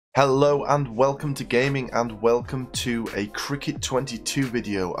Hello and welcome to gaming, and welcome to a Cricket 22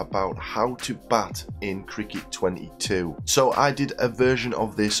 video about how to bat in Cricket 22. So I did a version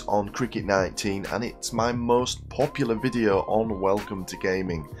of this on Cricket 19 and it's my most popular video on Welcome to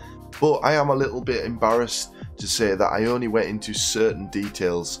Gaming. But I am a little bit embarrassed to say that I only went into certain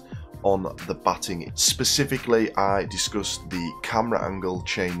details on the batting. Specifically, I discussed the camera angle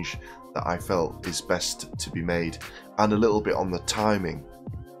change that I felt is best to be made and a little bit on the timing.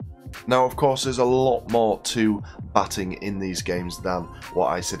 Now, of course, there's a lot more to batting in these games than what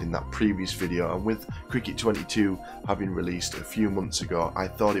I said in that previous video, and with Cricket 22 having released a few months ago, I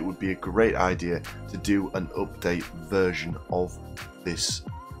thought it would be a great idea to do an update version of this.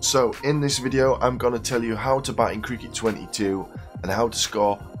 So in this video, I'm going to tell you how to bat in Cricket 22 and how to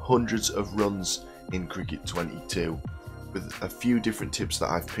score hundreds of runs in Cricket 22 with a few different tips that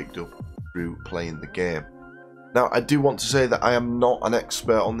I've picked up through playing the game. Now, I do want to say that I am not an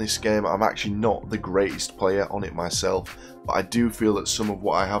expert on this game. I'm actually not the greatest player on it myself, but I do feel that some of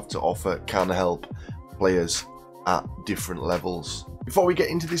what I have to offer can help players at different levels. Before we get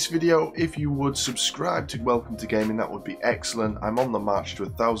into this video, if you would subscribe to Welcome to Gaming, that would be excellent. I'm on the march to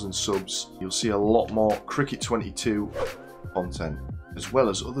 1,000 subs. You'll see a lot more Cricket 22 content, as well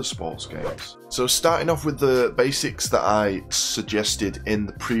as other sports games. So starting off with the basics that I suggested in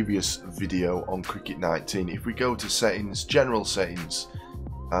the previous video on Cricket 19, if we go to settings, general settings,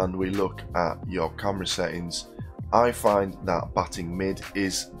 and we look at your camera settings, I find that batting mid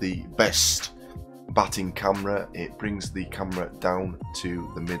is the best batting camera. It brings the camera down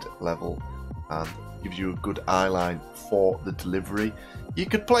to the mid level and gives you a good eye line for the delivery. You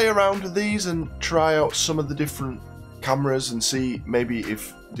could play around with these and try out some of the different cameras and see maybe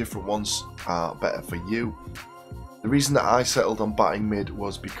if different ones are better for you. The reason that I settled on batting mid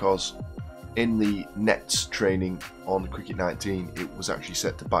was because in the nets training on Cricket 19 it was actually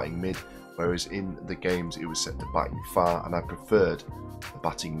set to batting mid, whereas in the games it was set to batting far, and I preferred the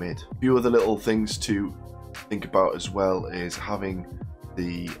batting mid. A few other little things to think about as well is having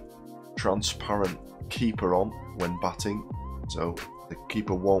the transparent keeper on when batting, so the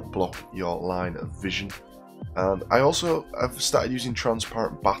keeper won't block your line of vision. And I also have started using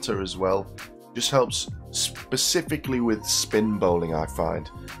transparent batter as well. Just helps specifically with spin bowling, I find.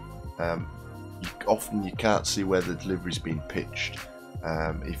 Often you can't see where the delivery's been pitched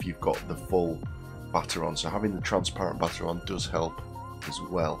if you've got the full batter on, so having the transparent batter on does help as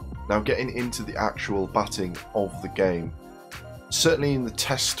well. Now, getting into the actual batting of the game, certainly in the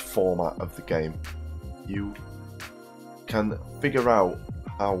test format of the game, you can figure out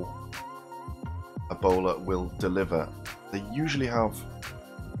how a bowler will deliver. They usually have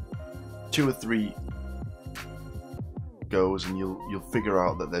 2 or 3 goes and you'll figure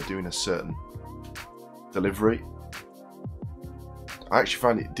out that they're doing a certain delivery. I actually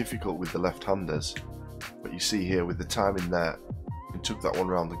find it difficult with the left-handers, but you see here with the timing there, you took that one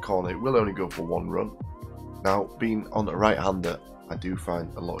round the corner, it will only go for 1 run. Now, being on a right-hander, I do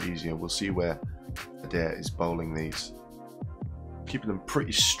find a lot easier. We'll see where Adair is bowling these, keeping them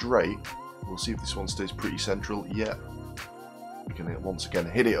pretty straight. We'll see if this one stays pretty central. Yeah, we can once again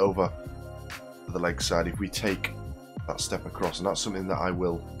hit it over the leg side if we take that step across, and that's something that I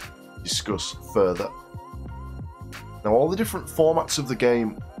will discuss further. Now, all the different formats of the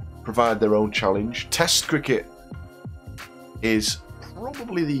game provide their own challenge. Test cricket is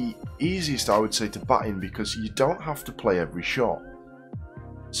probably the easiest, I would say, to bat in because you don't have to play every shot.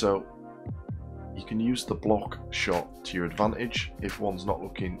 So you can use the block shot to your advantage if one's not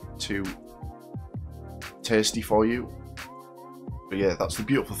looking too tasty for you. But yeah, that's the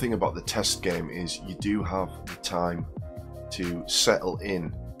beautiful thing about the test game, is you do have the time to settle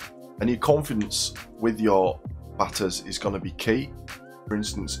in, and your confidence with your batters is going to be key. For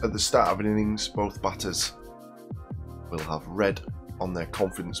instance, at the start of an innings, both batters will have red on their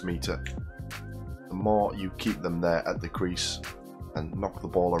confidence meter. The more you keep them there at the crease and knock the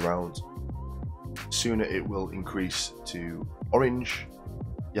ball around, the sooner it will increase to orange,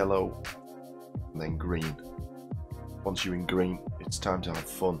 yellow, and then green. Once you're in green, it's time to have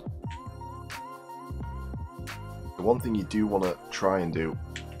fun. The one thing you do want to try and do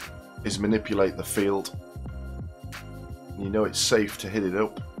is manipulate the field. You know it's safe to hit it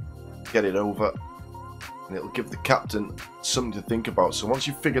up, get it over, and it'll give the captain something to think about. So once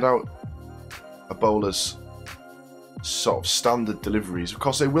you've figured out a bowler's sort of standard deliveries, of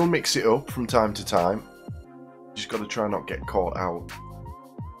course they will mix it up from time to time, you just got to try and not get caught out,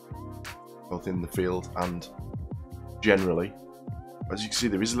 both in the field and generally. As you can see,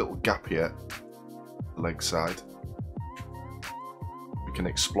 there is a little gap here, the leg side. We can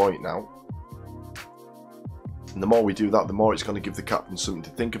exploit now. And the more we do that, the more it's going to give the captain something to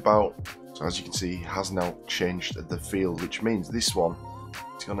think about. So as you can see, he has now changed the field, which means this one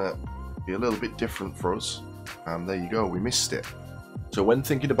is going to be a little bit different for us. And there you go, we missed it. So when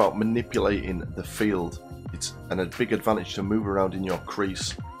thinking about manipulating the field, it's a big advantage to move around in your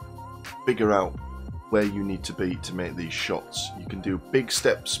crease, figure out where you need to be to make these shots. You can do big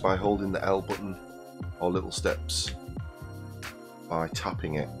steps by holding the L button, or little steps by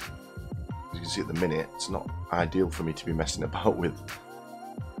tapping it. As you can see at the minute, it's not ideal for me to be messing about with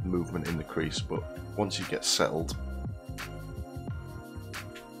movement in the crease, but once you get settled,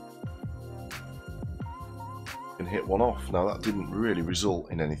 you can hit one off. Now that didn't really result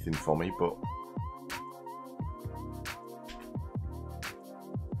in anything for me, but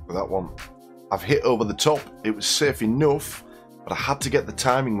for that one, I've hit over the top. It was safe enough, but I had to get the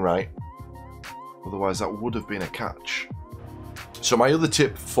timing right, otherwise that would have been a catch. So my other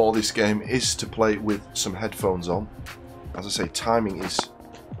tip for this game is to play with some headphones on. As I say, timing is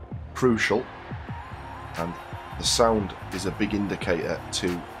crucial, and the sound is a big indicator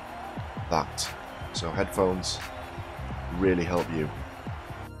to that. So headphones really help you.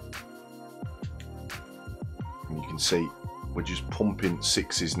 And you can see we're just pumping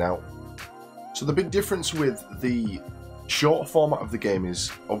sixes now. So the big difference with the shorter format of the game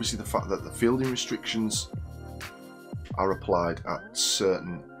is obviously the fact that the fielding restrictions are applied at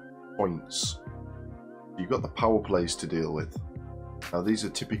certain points. You've got the power plays to deal with. Now these are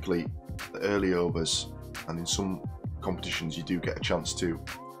typically the early overs, and in some competitions you do get a chance to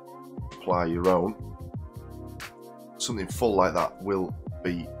apply your own. Something full like that will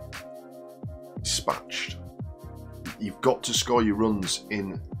be dispatched. You've got to score your runs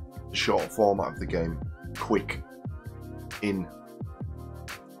in the short format of the game quick in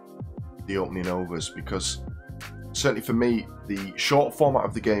the opening overs, because certainly for me, the short format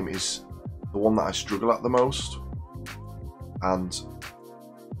of the game is the one that I struggle at the most. And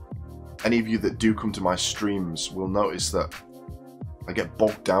any of you that do come to my streams will notice that I get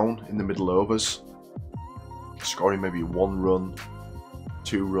bogged down in the middle overs, scoring maybe 1 run,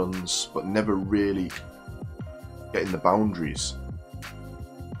 2 runs, but never really getting the boundaries.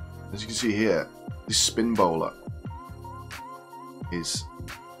 As you can see here, this spin bowler is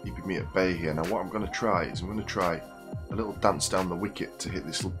keeping me at bay here. Now what I'm going to try is I'm going to try a little dance down the wicket to hit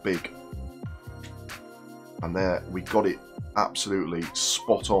this little big. And there, we got it absolutely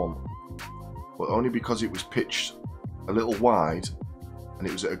spot on. But only because it was pitched a little wide and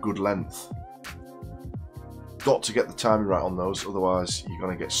it was at a good length. Got to get the timing right on those, otherwise you're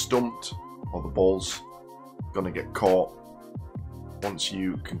going to get stumped or the ball's going to get caught. Once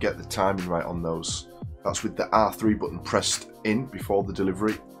you can get the timing right on those, that's with the R3 button pressed in before the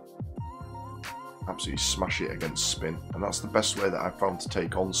delivery. Absolutely smash it against spin, and that's the best way that I've found to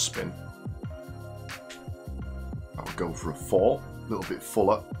take on spin. I'll go for a 4, a little bit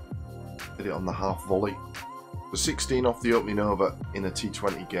fuller, hit it on the half volley. The 16 off the opening over in a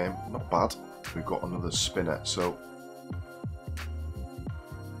T20 game, not bad. We've got another spinner. So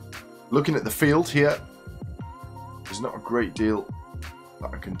looking at the field here, there's not a great deal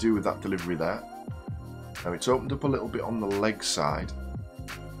that I can do with that delivery there. Now it's opened up a little bit on the leg side.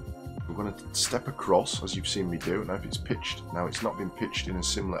 We're going to step across, as you've seen me do. Now if it's pitched, now it's not been pitched in a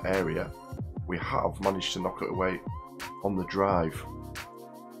similar area. We have managed to knock it away on the drive.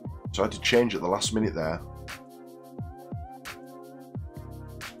 So I had to change at the last minute there.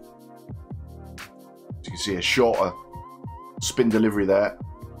 As you can see, a shorter spin delivery there.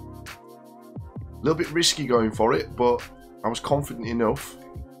 A little bit risky going for it, but I was confident enough.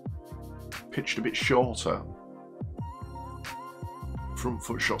 Pitched a bit shorter. Front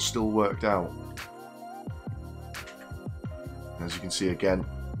foot shot still worked out. And as you can see again,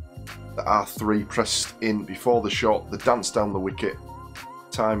 the R3 pressed in before the shot, the dance down the wicket,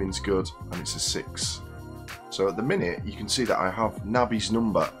 timing's good, and it's a 6. So at the minute, you can see that I have Naby's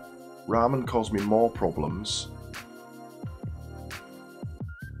number. Rahman caused me more problems.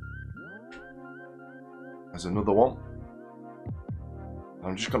 There's another one.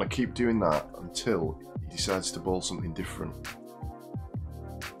 I'm just going to keep doing that until he decides to bowl something different.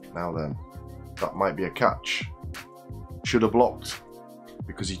 Now then, that might be a catch. Should have blocked,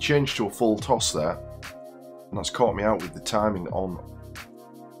 because he changed to a full toss there, and that's caught me out with the timing on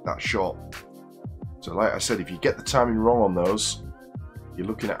that shot. So like I said, if you get the timing wrong on those, you're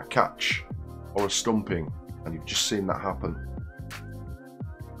looking at a catch or a stumping, and you've just seen that happen.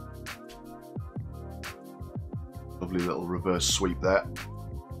 Lovely little reverse sweep there.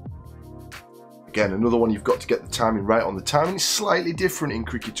 Again, another one you've got to get the timing right on. The timing is slightly different in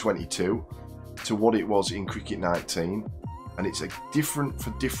Cricket 22 to what it was in Cricket 19, and it's different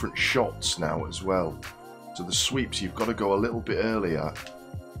for different shots now as well. So So the sweeps, you've got to go a little bit earlier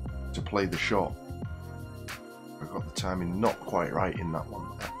to play the shot. I got the timing not quite right in that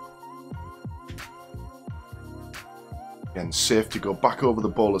one there. Again, safe to go back over the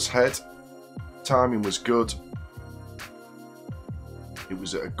bowler's head. Timing was good. It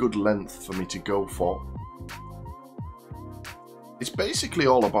was at a good length for me to go for. It's basically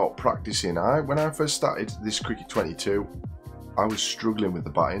all about practicing. When I first started this Cricket 22, I was struggling with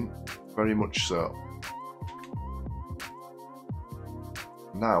the batting, very much so.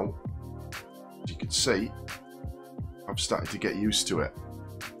 Now, as you can see, I've started to get used to it.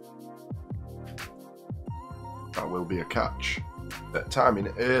 That will be a catch. That timing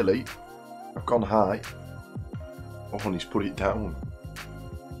early, I've gone high. Oh, and he's put it down.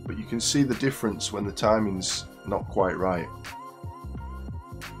 But you can see the difference when the timing's not quite right.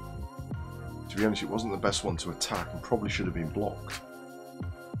 To be honest, it wasn't the best one to attack and probably should have been blocked.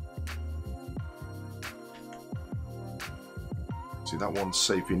 See, that one's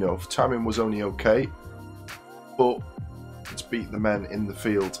safe enough. Timing was only okay, but it's beat the men in the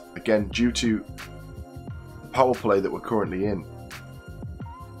field. Again, due to the power play that we're currently in.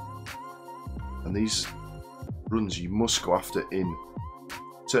 And these runs you must go after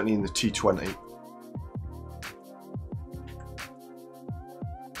certainly in the T20.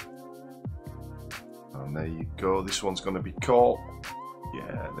 And there you go, this one's going to be caught.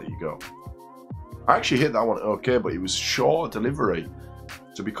 Yeah, there you go. I actually hit that one okay, but it was short delivery.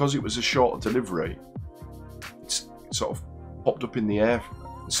 So because it was a short delivery, it's sort of popped up in the air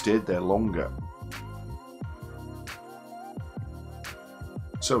and stayed there longer.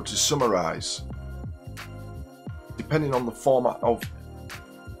 So to summarise, depending on the format of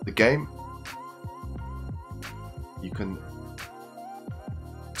the game, you can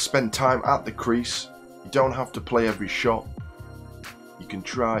spend time at the crease. You don't have to play every shot. You can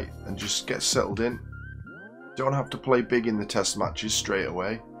try and just get settled in. Don't have to play big in the test matches straight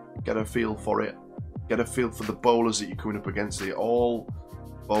away. Get a feel for it. Get a feel for the bowlers that you're coming up against. They all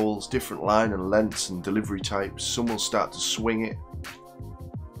bowls different line and lengths and delivery types. Some will start to swing it.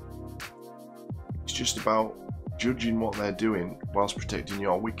 It's just about judging what they're doing whilst protecting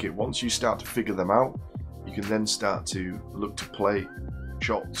your wicket. Once you start to figure them out, you can then start to look to play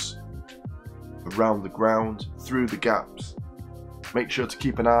shots around the ground, through the gaps. Make sure to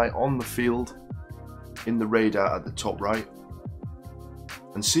keep an eye on the field, in the radar at the top right,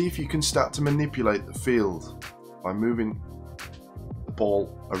 and see if you can start to manipulate the field by moving the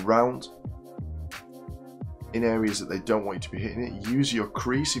ball around in areas that they don't want you to be hitting it. Use your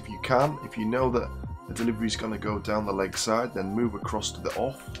crease if you can. If you know that the delivery is going to go down the leg side, then move across to the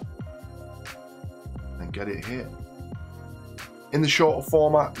off and get it hit. In the shorter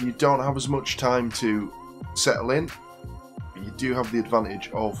format, you don't have as much time to settle in, but you do have the advantage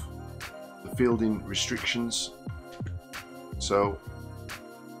of the fielding restrictions. So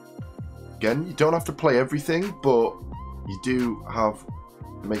again, you don't have to play everything, but you do have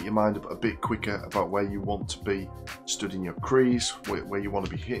to make your mind up a bit quicker about where you want to be stood in your crease, where you want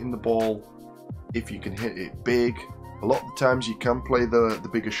to be hitting the ball, if you can hit it big. A lot of the times you can play the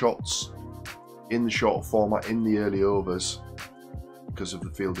bigger shots in the shorter format, in the early overs, because of the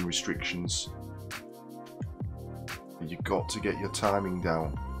fielding restrictions. But you've got to get your timing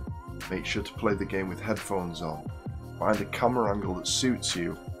down. Make sure to play the game with headphones on. Find a camera angle that suits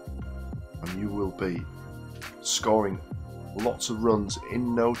you, and you will be scoring lots of runs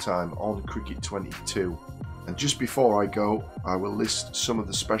in no time on Cricket 22. And just before I go, I will list some of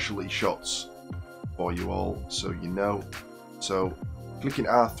the specialty shots for you all, so you know. So clicking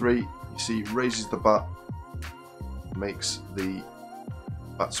R3, you see raises the bat, makes the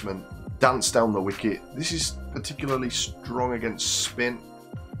batsman dance down the wicket. This is particularly strong against spin.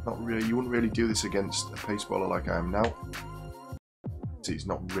 Not really, you wouldn't really do this against a pace bowler like I am now. See, it's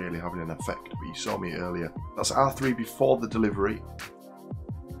not really having an effect, but you saw me earlier. That's R3 before the delivery.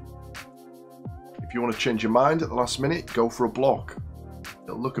 If you want to change your mind at the last minute, go for a block.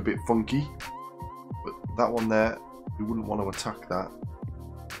 It'll look a bit funky, but that one there, you wouldn't want to attack that.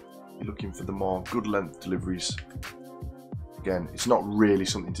 You're looking for the more good length deliveries. Again, it's not really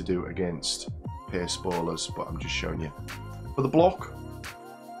something to do against pace bowlers, but I'm just showing you. For the block,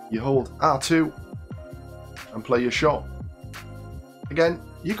 you hold R2 and play your shot. Again,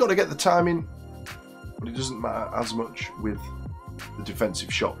 you've got to get the timing, but it doesn't matter as much with the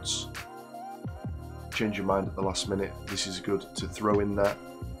defensive shots. Change your mind at the last minute. This is good to throw in there.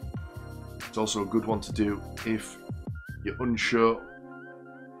 It's also a good one to do if you're unsure.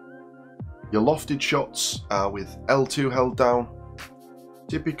 Your lofted shots are with L2 held down.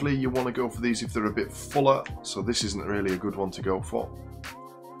 Typically you want to go for these if they're a bit fuller, so this isn't really a good one to go for.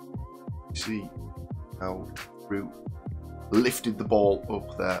 You see, Now Root lifted the ball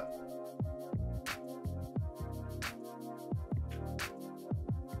up there.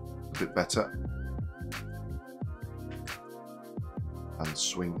 A bit better. And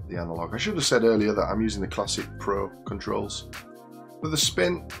swing the analog. I should have said earlier that I'm using the classic Pro controls. For the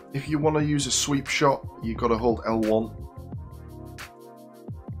spin, if you want to use a sweep shot, you've got to hold L1.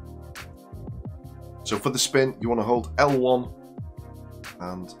 So for the spin, you want to hold L1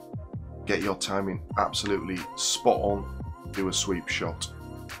 and get your timing absolutely spot on. Do a sweep shot.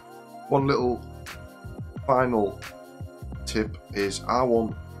 One little final tip is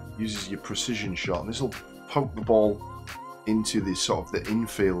R1 uses your precision shot, and this will poke the ball into the sort of the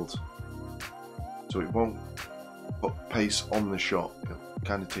infield, so it won't put pace on the shot. It'll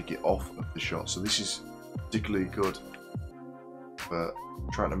kind of take it off of the shot. So this is particularly good for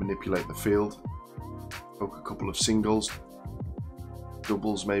trying to manipulate the field. Poke a couple of singles,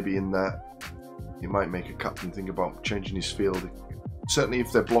 doubles maybe in there. It might make a captain think about changing his field. Certainly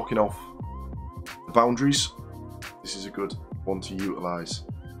if they're blocking off the boundaries, this is a good one to utilise.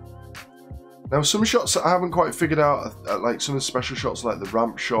 Now some shots that I haven't quite figured out, like some of the special shots like the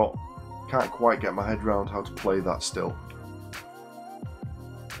ramp shot, can't quite get my head around how to play that still.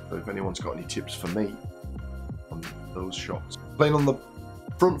 So if anyone's got any tips for me on those shots. Playing on the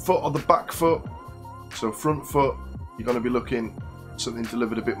front foot or the back foot. So front foot, you're going to be looking something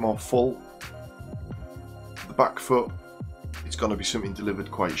delivered a bit more full. The back foot, it's going to be something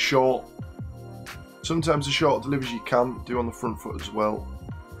delivered quite short. Sometimes the short deliveries you can do on the front foot as well.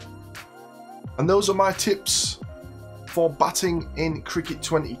 And those are my tips for batting in Cricket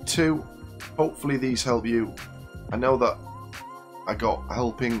 22. Hopefully these help you. I know that I got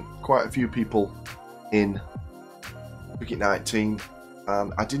helping quite a few people in Cricket 19,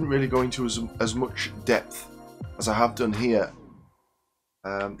 and I didn't really go into as much depth as I have done here.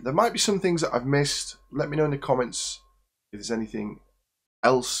 There might be some things that I've missed. Let me know in the comments if there's anything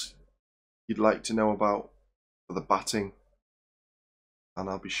else you'd like to know about for the batting, and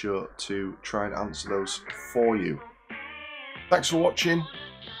I'll be sure to try and answer those for you. Thanks for watching.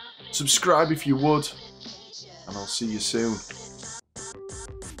 Subscribe if you would, and I'll see you soon.